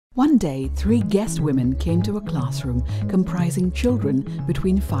One day, 3 guest women came to a classroom comprising children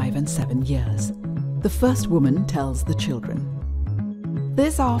between 5 and 7 years. The first woman tells the children,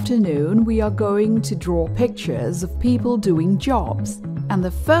 "This afternoon we are going to draw pictures of people doing jobs, and the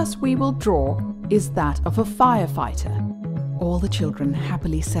first we will draw is that of a firefighter." All the children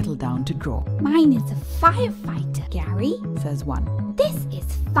happily settle down to draw. "Mine is a firefighter, Gary," says one. "This is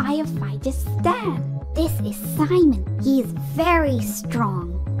firefighter Stan. This is Simon. He is very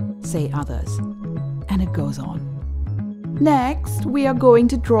strong," say others. And it goes on. "Next, we are going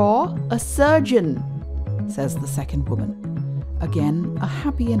to draw a surgeon," says the second woman. Again, a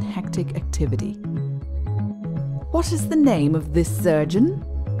happy and hectic activity. "What is the name of this surgeon?"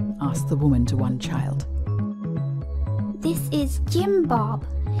 asked the woman to one child. "This is Jim Bob.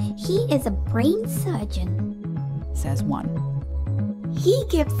 He is a brain surgeon," says one. "He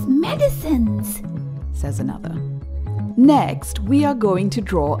gives medicines," says another. "Next, we are going to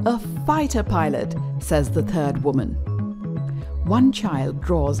draw a fighter pilot," says the third woman. One child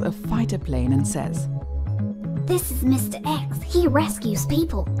draws a fighter plane and says, "This is Mr. X. He rescues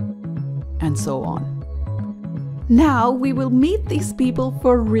people," and so on. "Now we will meet these people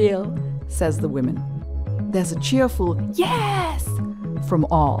for real," says the women. There's a cheerful "yes" from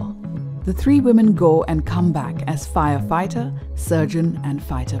all. The 3 women go and come back as firefighter, surgeon, and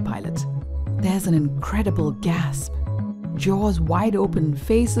fighter pilot. There's an incredible gasp. Jaws wide open,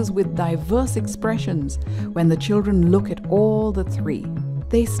 faces with diverse expressions when the children look at all the 3.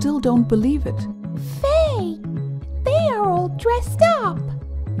 They still don't believe it. "Faye, they are all dressed up,"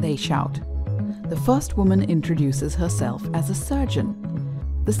 they shout. The first woman introduces herself as a surgeon.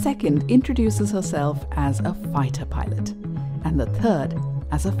 The second introduces herself as a fighter pilot. And the third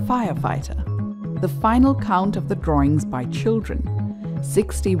as a firefighter. The final count of the drawings by children,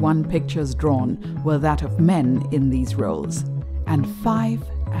 61 pictures drawn, were that of men in these roles, and 5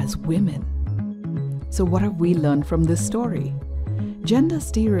 as women. So what have we learned from this story? Gender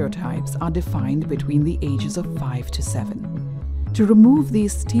stereotypes are defined between the ages of 5 to 7. To remove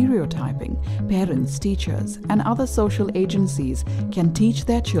these stereotyping, parents, teachers, and other social agencies can teach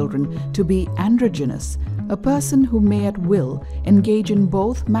their children to be androgynous, a person who may at will engage in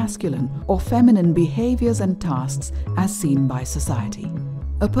both masculine or feminine behaviors and tasks as seen by society.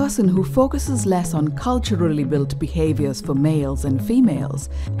 A person who focuses less on culturally built behaviors for males and females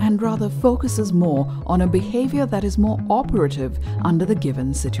and rather focuses more on a behavior that is more operative under the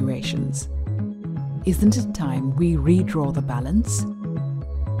given situations. Isn't it time we redraw the balance?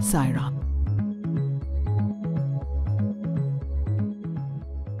 Sairam.